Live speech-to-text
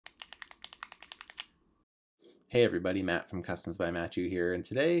Hey everybody, Matt from Customs by Matchu here, and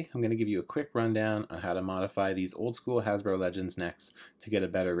today I'm going to give you a quick rundown on how to modify these old school Hasbro Legends necks to get a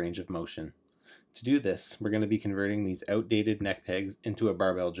better range of motion. To do this, we're going to be converting these outdated neck pegs into a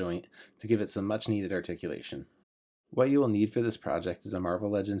barbell joint to give it some much needed articulation. What you will need for this project is a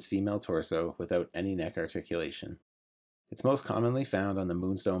Marvel Legends female torso without any neck articulation. It's most commonly found on the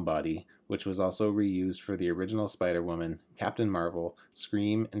Moonstone body, which was also reused for the original Spider-Woman, Captain Marvel,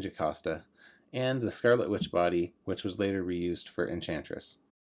 Scream, and Jocasta, and the Scarlet Witch body, which was later reused for Enchantress.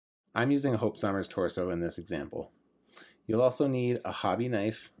 I'm using a Hope Summers torso in this example. You'll also need a hobby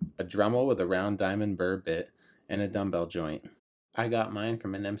knife, a Dremel with a round diamond burr bit, and a dumbbell joint. I got mine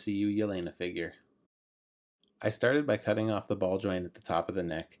from an MCU Yelena figure. I started by cutting off the ball joint at the top of the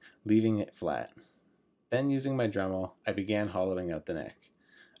neck, leaving it flat. Then using my Dremel, I began hollowing out the neck.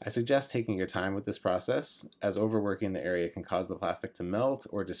 I suggest taking your time with this process, as overworking the area can cause the plastic to melt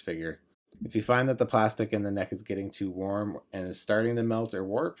or disfigure. If you find that the plastic in the neck is getting too warm and is starting to melt or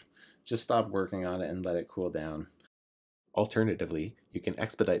warp, just stop working on it and let it cool down. Alternatively, you can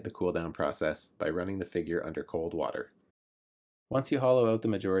expedite the cool down process by running the figure under cold water. Once you hollow out the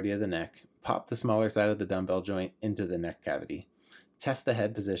majority of the neck, pop the smaller side of the dumbbell joint into the neck cavity. Test the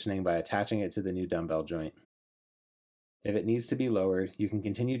head positioning by attaching it to the new dumbbell joint. If it needs to be lowered, you can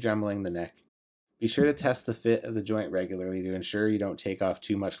continue dremeling the neck. Be sure to test the fit of the joint regularly to ensure you don't take off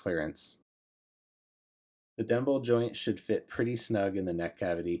too much clearance. The dumbbell joint should fit pretty snug in the neck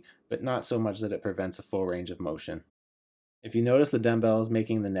cavity, but not so much that it prevents a full range of motion. If you notice the dumbbell is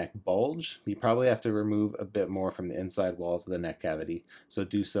making the neck bulge, you probably have to remove a bit more from the inside walls of the neck cavity, so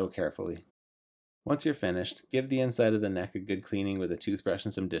do so carefully. Once you're finished, give the inside of the neck a good cleaning with a toothbrush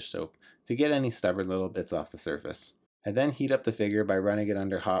and some dish soap to get any stubborn little bits off the surface. And then heat up the figure by running it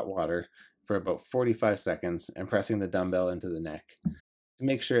under hot water for about 45 seconds and pressing the dumbbell into the neck to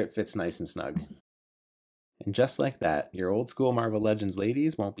make sure it fits nice and snug. And just like that, your old school Marvel Legends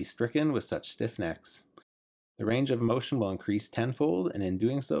ladies won't be stricken with such stiff necks. The range of motion will increase tenfold, and in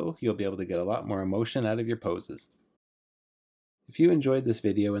doing so, you'll be able to get a lot more emotion out of your poses. If you enjoyed this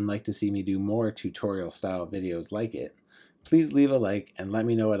video and like to see me do more tutorial style videos like it, please leave a like and let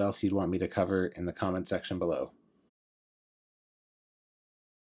me know what else you'd want me to cover in the comment section below.